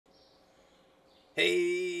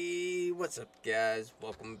Hey, what's up guys?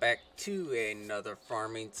 Welcome back to another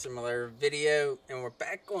farming simulator video, and we're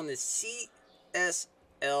back on the CSL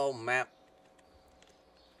map.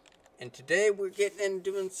 And today we're getting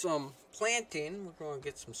into doing some planting. We're going to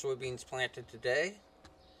get some soybeans planted today.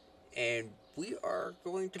 And we are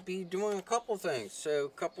going to be doing a couple things. So, a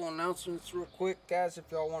couple announcements real quick, guys.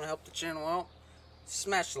 If y'all want to help the channel out,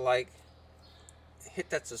 smash the like, hit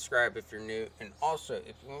that subscribe if you're new. And also,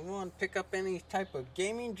 if you want to pick up any type of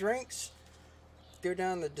gaming drinks, go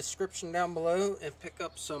down in the description down below and pick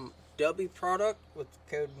up some W product with the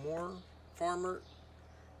code MOREFARMER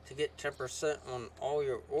to get 10% on all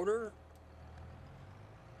your order.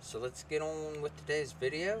 So let's get on with today's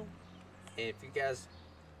video. And if you guys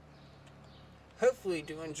hopefully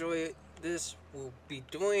do enjoy this, we'll be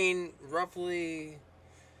doing roughly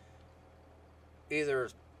either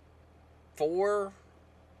 4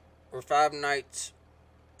 or 5 nights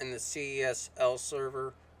in the CSL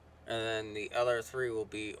server, and then the other 3 will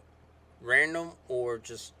be random or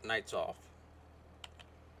just nights off.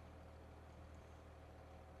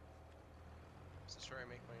 Is this where I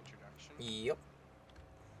make my introduction? Yep.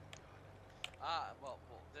 Well,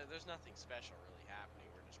 there's nothing special really happening.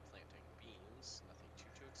 We're just planting beans. Nothing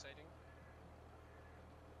too exciting.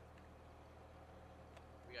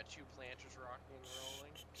 We got 2 planters rocking and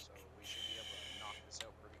rolling, so we should be able to knock this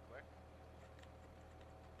out pretty quick.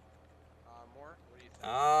 More? What do you think?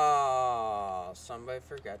 Oh, somebody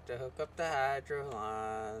forgot to hook up the hydro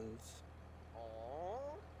lines.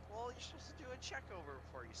 Oh, well, you're supposed to do a check over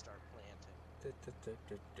before you start planting.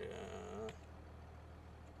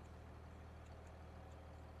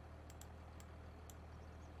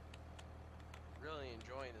 Really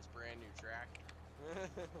enjoying this brand new tractor.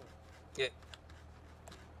 Yeah.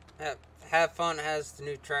 Have fun has the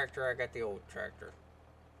new tractor. I got the old tractor.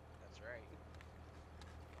 That's right.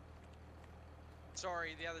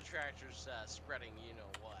 Sorry, the other tractor's spreading, you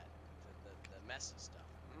know what, the messy stuff,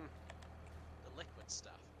 the liquid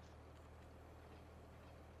stuff.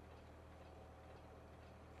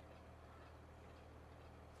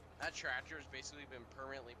 That tractor has basically been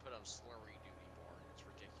permanently put on slurry duty board. It's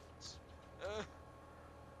ridiculous.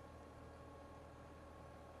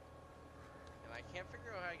 And I can't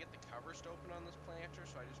figure out how to get the covers to open on this planter,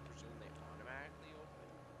 so I just presume they automatically open.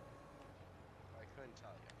 But I couldn't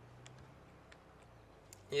tell you.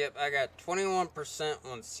 Yep, I got 21%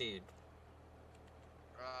 on seed.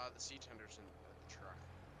 The seed tender's in the truck.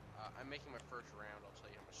 I'm making my first round. I'll tell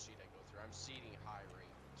you how much seed I go through. I'm seeding high rate,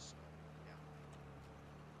 so yeah.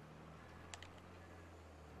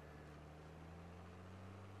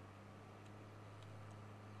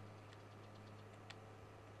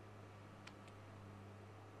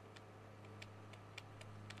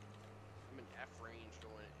 I'm in F range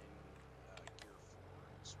going in gear 4.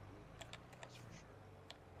 It's moving, that's for sure.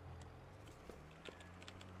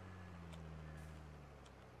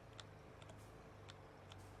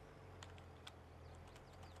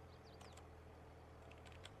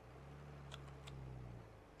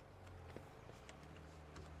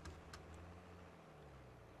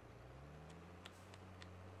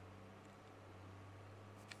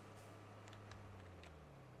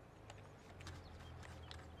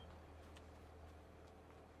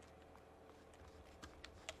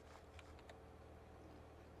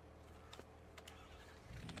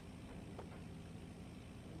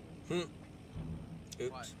 Oops.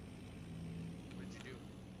 What? What did you do?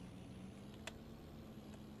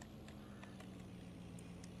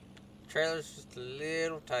 Trailer's just a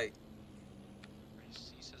little tight. He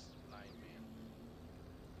says it's fine, man.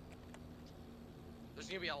 There's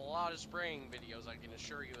gonna be a lot of spraying videos, I can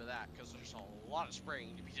assure you of that, because there's a lot of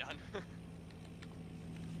spraying to be done.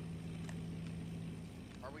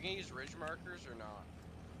 Are we gonna use ridge markers or not?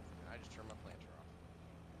 I just turned my planter off.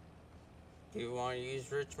 If you want to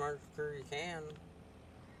use ridge marker, you can.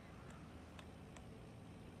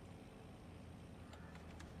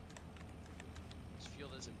 This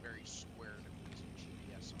field isn't very square to put some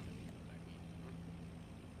GPS on it, you know what I mean?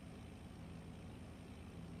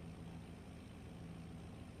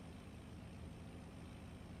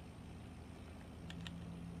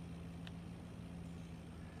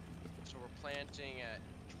 So we're planting at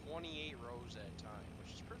 28 rows at a time,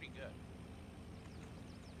 which is pretty good.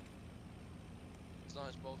 As long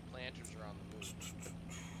as both planters are on the move.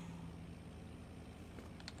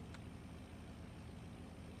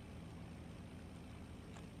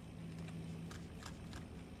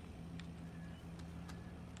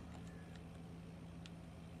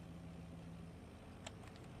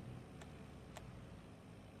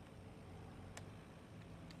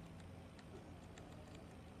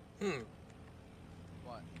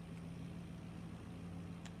 What?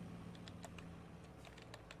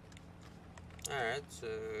 Alright, so...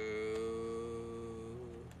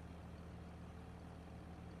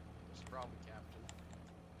 What's the problem, Captain?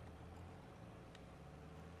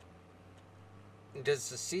 Does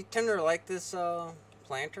the seed tender like this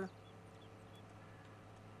planter?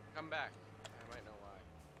 Come back. I might know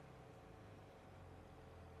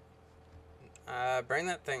why. Bring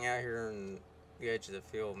that thing out here in the edge of the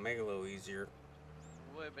field. Make it a little easier. It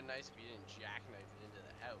would have been nice if you didn't jackknife it into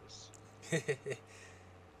the house.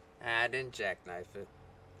 I didn't jackknife it.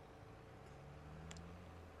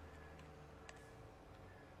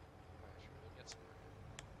 Actually, get some.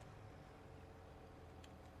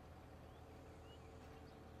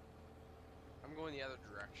 I'm going the other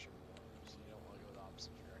direction, so you don't want to go the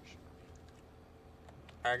opposite direction.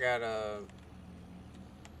 I gotta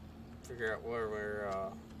figure out where we're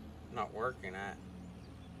not working at.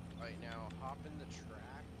 Right now, hop in the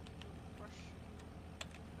track. Question.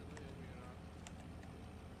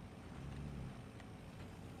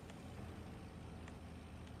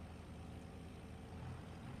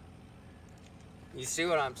 You see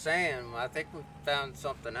what I'm saying? I think we found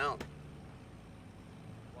something out.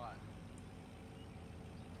 What?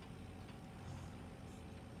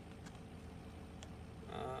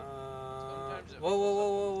 Sometimes it Whoa, whoa, fills whoa, up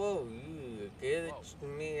whoa, whoa! You get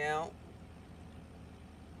me out.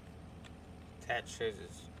 Attach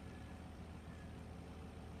hoses.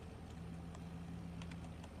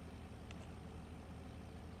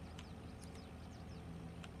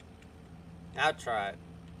 I'll try it.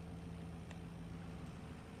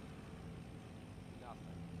 Nothing.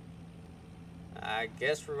 I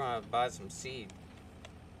guess we're gonna buy some seed.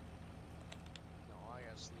 No, I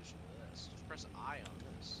got a solution to this. Just press I on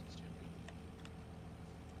this. Stupid.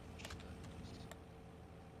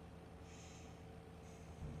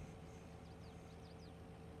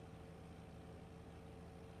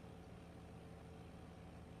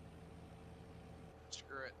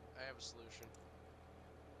 Screw it. I have a solution.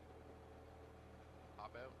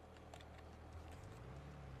 Hop out.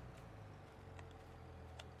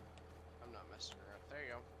 I'm not messing around. There you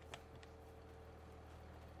go.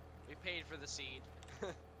 We paid for the seed.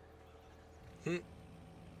 Hmm.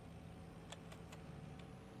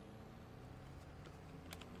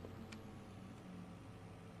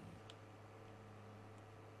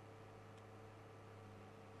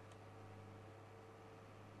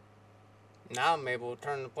 Now I'm able to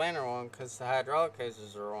turn the planter on because the hydraulic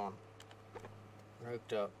hoses are on. They're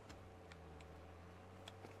hooked up.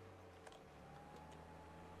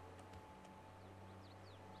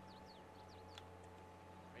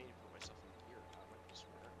 I need to put myself in gear. That might be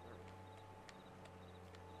smart. There we go.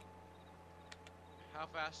 How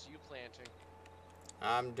fast are you planting?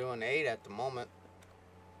 I'm doing 8 at the moment.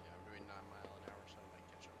 Yeah, I'm doing 9 mile an hour, so I might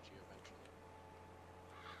catch up to you eventually.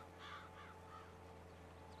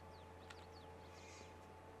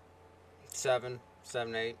 7,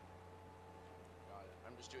 7, 8. Got it.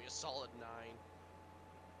 I'm just doing a solid 9.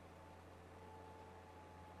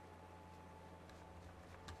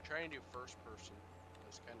 Trying to do first person.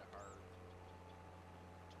 It's kind of hard.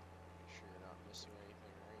 Make sure you're not missing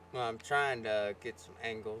anything, right? Well, I'm trying to get some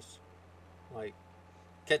angles. Like,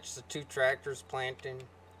 catch the 2 tractors planting. Let's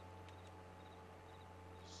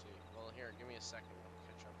see. Well, here, give me a second. I'll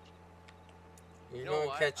catch up to you. You're You know going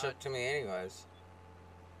what? to catch up to me anyways.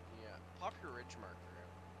 Yeah. Pop your ridge marker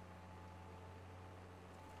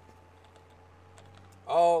out.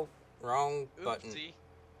 Oh, wrong button. Oopsie.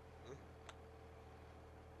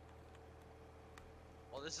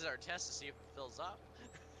 Well, this is our test to see if it fills up.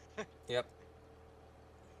 Yep.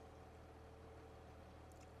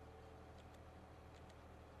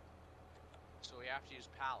 So we have to use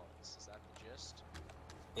pallets. Is that the gist?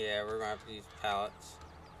 Yeah, we're going to have to use pallets.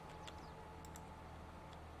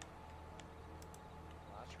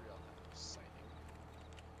 Well, that's real exciting.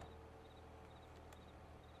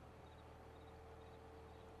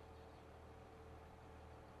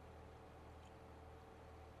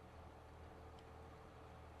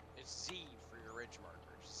 It's Z for your ridge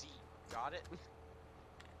marker. Z. Got it?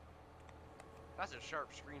 That's a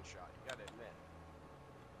sharp screenshot, you gotta admit.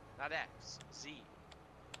 Not X. Z.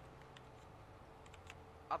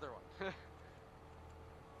 Other one.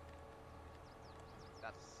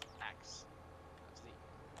 That's X. That's Z.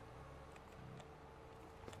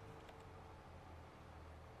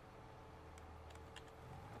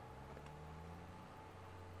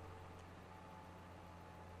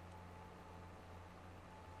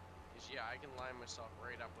 Yeah, I can line myself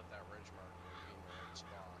right up with that ridge marker and be in the right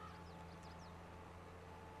spot.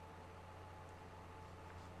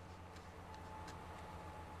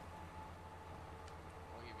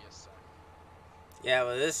 I'll give you a sec. Yeah,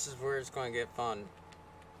 but this is where it's going to get fun.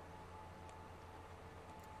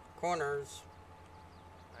 corners.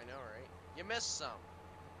 I know, right? You missed some.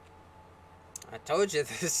 I told you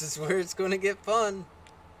this is where it's going to get fun.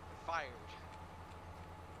 Fired.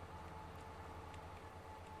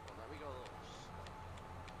 Well, let me go a little slow.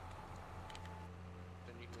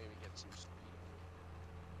 Then you can maybe get some speed.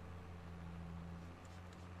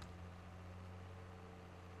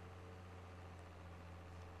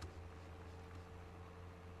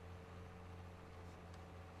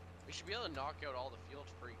 We should be able to knock out all the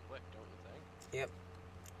fields pretty quick, don't you think? Yep.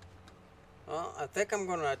 Well, I think I'm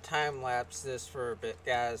going to time lapse this for a bit,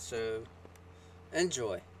 guys, so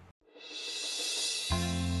enjoy.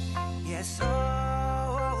 Yes,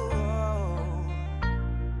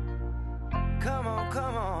 come on,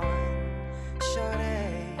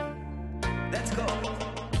 shorty, let's go.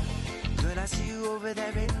 Girl, I see you over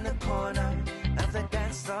there in the corner of the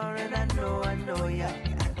dance floor, and I know you're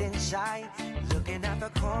acting shy, looking at the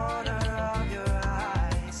corner of your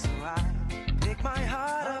eye. So I pick my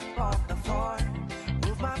heart up off the floor,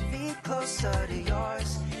 move my feet closer to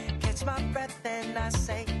yours, catch my breath, and I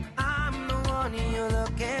say, I'm the one you're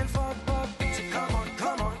looking for. So come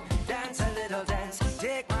on, dance a little dance.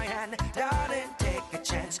 Take my hand, darling, take a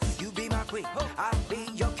chance. You be my queen, I'll be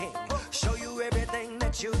your king. Show you everything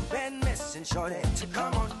that you've been missing, shorty. So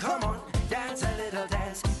come on, dance a little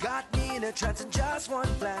dance. Got me in a trance in just one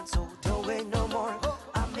glance. So don't wait no more,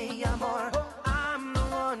 I'm me, I'm more. I'm the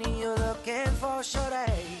one you're looking for,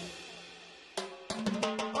 shorty.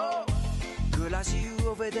 Girl, I see you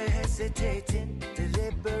over there hesitating,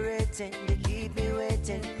 deliberating. You keep me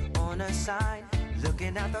waiting on a sign,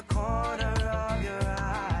 looking at the corner of your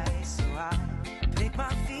eye. So I pick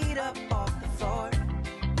my feet up off the floor,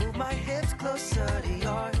 move my hips closer to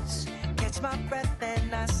yours, catch my breath,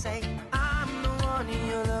 and I say, I'm the one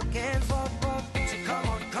you're looking for. So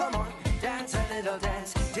come on, dance a little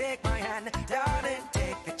dance. Take my hand, darling,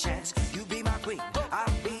 take a chance. You be my queen,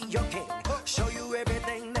 I'll be your king. Show you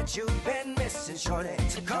everything that you've been missing, shorty.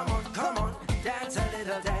 So come on, dance a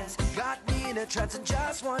little dance. Got me in a trance in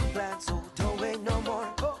just one glance. So don't wait no more,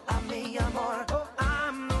 I'm me, I'm more.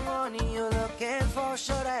 I'm the one you're looking for,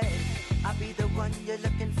 shorty. I'll be the one you're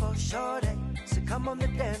looking for, shorty. So come on the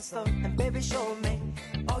dance floor and baby show me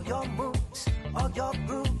all your moves, all your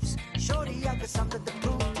grooves. Shorty, I got something to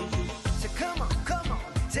prove to you. So come on,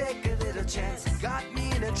 take a little chance. Got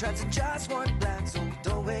me in a trance in just one glance. So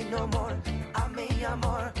don't wait no more, I'm me, I'm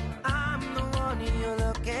more. I'm the one you're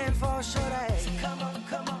looking for, shorty. So come on,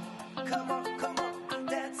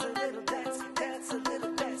 dance a little dance, dance a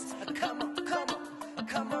little dance. Come on,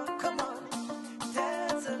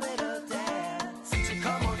 dance a little dance. So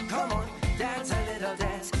come on, dance a little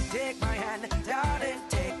dance. Take my hand, darling,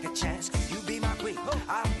 take a chance. You be my queen,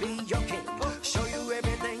 I'll be your king. Show you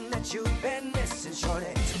everything that you've been missing,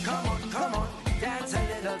 shorty. So come on, dance a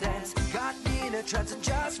little dance. Got me in a trance in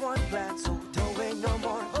just one glance. So don't wait no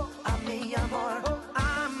more, I'm me, I'm more.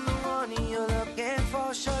 I'm the one you're looking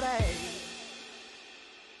for, shorty.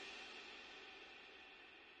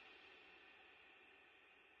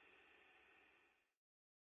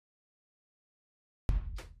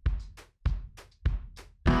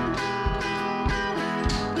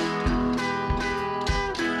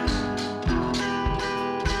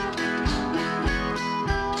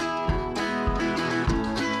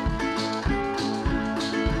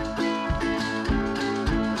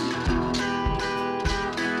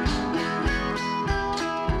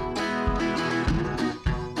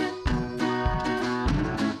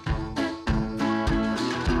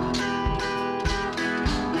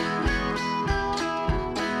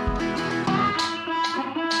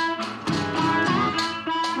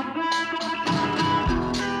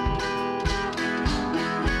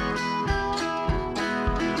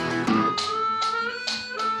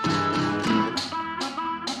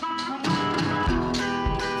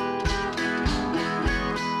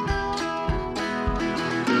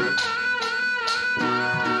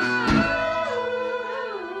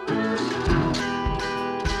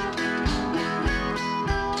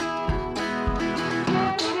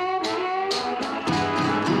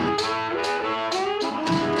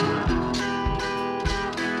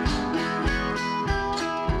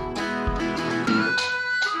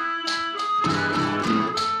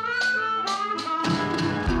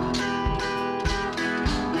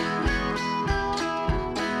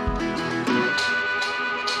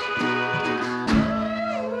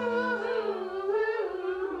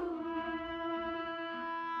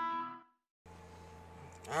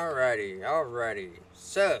 Alrighty.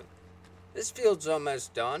 So, this field's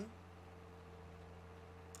almost done.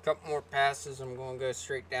 A couple more passes. I'm going to go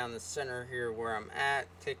straight down the center here where I'm at.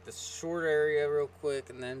 Take the short area real quick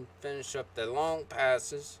and then finish up the long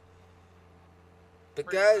passes.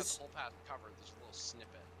 But Pretty much got guys, the whole path covered. This little snippet.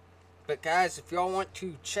 But guys, if y'all want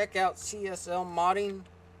to check out CSL modding,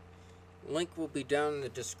 link will be down in the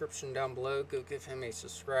description down below. Go give him a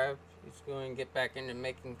subscribe. He's going to get back into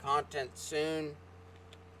making content soon.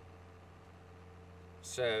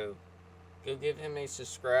 So, go give him a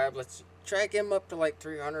subscribe. Let's track him up to like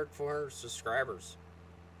 300, 400 subscribers.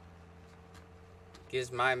 Get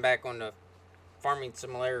his mind back on the farming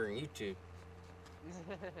simulator and YouTube.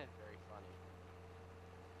 Very funny.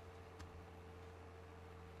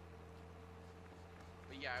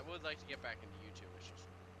 But yeah, I would like to get back into YouTube. It's just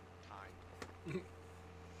time.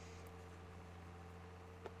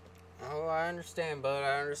 Oh, I understand, bud.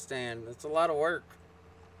 I understand. It's a lot of work.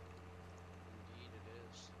 Indeed, it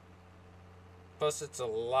is. Plus, it's a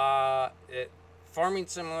lot. Farming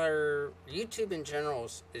simulator, YouTube in general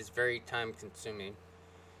is very time consuming.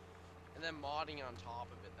 And then modding on top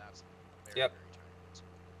of it, that's very, Yep. very time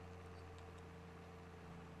consuming.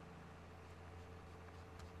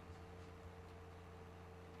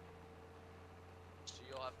 So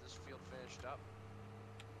you'll have this field finished up?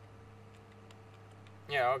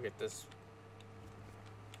 Yeah, I'll get this.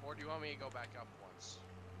 Or do you want me to go back up once?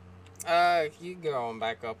 You go on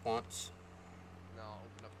back up once. No, I'll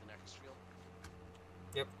open up the next field.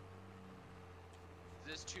 Yep.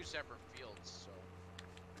 There's two separate fields, so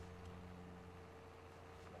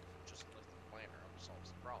well, just lift the planter up solves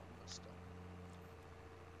the problem, but still.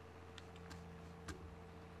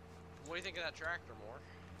 What do you think of that tractor, More?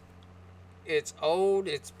 It's old.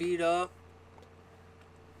 It's beat up.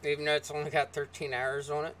 Even though it's only got 13 hours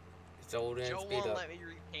on it, it's old and Joe it's beat won't up. let me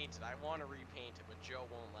repaint it. I want to repaint it, but Joe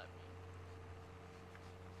won't let me.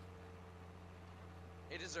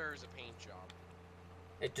 It deserves a paint job.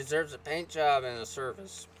 It deserves a paint job and a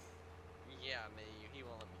service. Yeah, he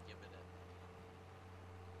won't let me give it in.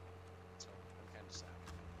 So I'm kind of sad.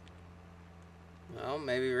 Well,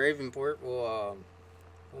 maybe Ravenport will,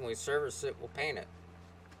 when we service it, we'll paint it.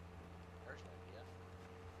 There's an idea.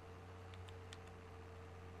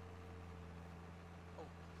 Oh,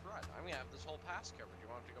 crud. I'm going to have this whole pass covered. Do you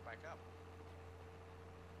want it to go back up?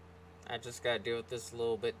 I just gotta deal with this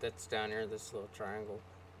little bit that's down here, this little triangle.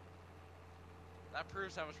 That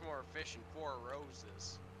proves how much more efficient 4 rows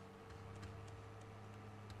is.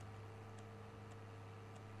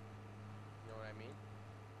 You know what I mean?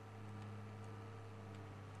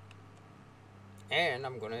 And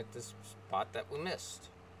I'm gonna hit this spot that we missed.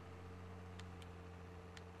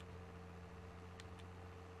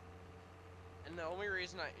 And the only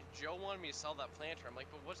reason Joe wanted me to sell that planter, I'm like,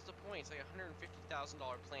 but what's the point? It's like a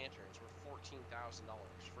 $150,000 planter, and it's worth $14,000.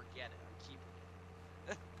 Forget it, I'm keeping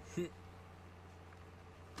it.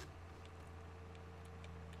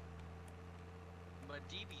 But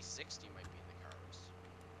DB60 might be in the cards.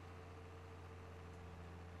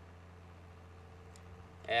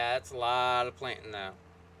 Yeah, that's a lot of planting now.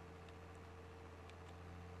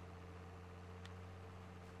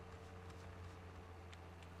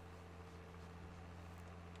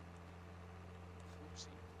 Oopsie.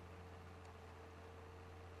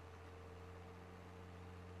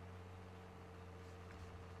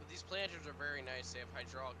 But these planters are very nice. They have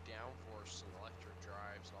hydraulic downforce and electric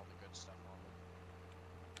drives and all the good stuff on them.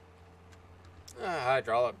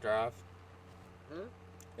 Hydraulic drive. Hmm?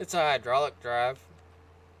 It's a hydraulic drive.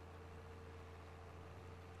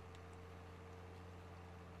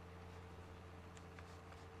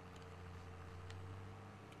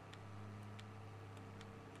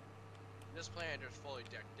 This planter is fully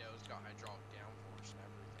decked out. It's got hydraulic downforce and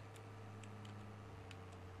everything.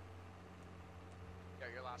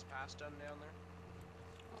 Got your last pass done down there?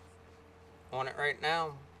 On it right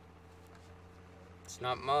now. It's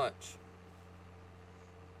not much.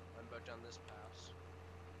 I'm about done this pass.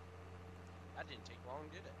 That didn't take long,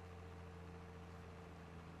 did it?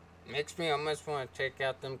 Makes me almost want to take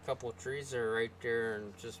out them couple of trees that are right there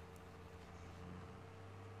and just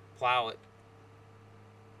plow it.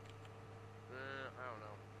 I don't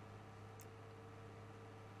know.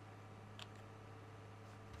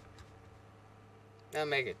 That'll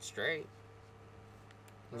make it straight.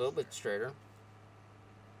 A little bit straighter.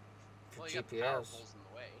 For Well, you got the power GPS. poles in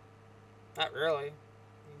the way. Not really. You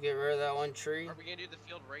get rid of that one tree. Are we gonna do the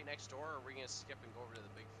field right next door, or are we gonna skip and go over to the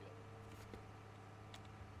big field?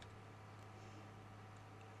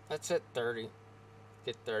 Let's hit 30.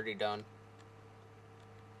 Get 30 done.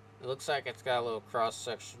 It looks like it's got a little cross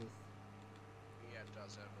section. Yeah, it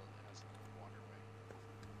does have it has a waterway.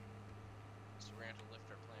 So we're gonna have to lift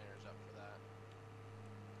our planters up for that.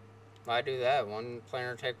 Why do that? One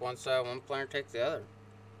planter take one side, one planter take the other.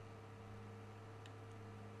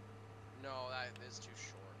 No, that is too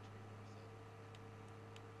short to be worth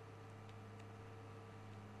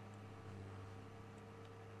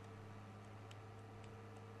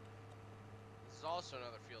is also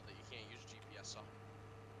another field that you can't use GPS on.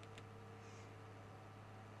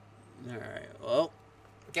 Alright, well,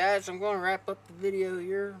 guys, I'm going to wrap up the video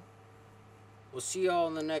here. We'll see y'all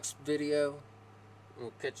in the next video.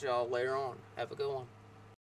 We'll catch y'all later on. Have a good one.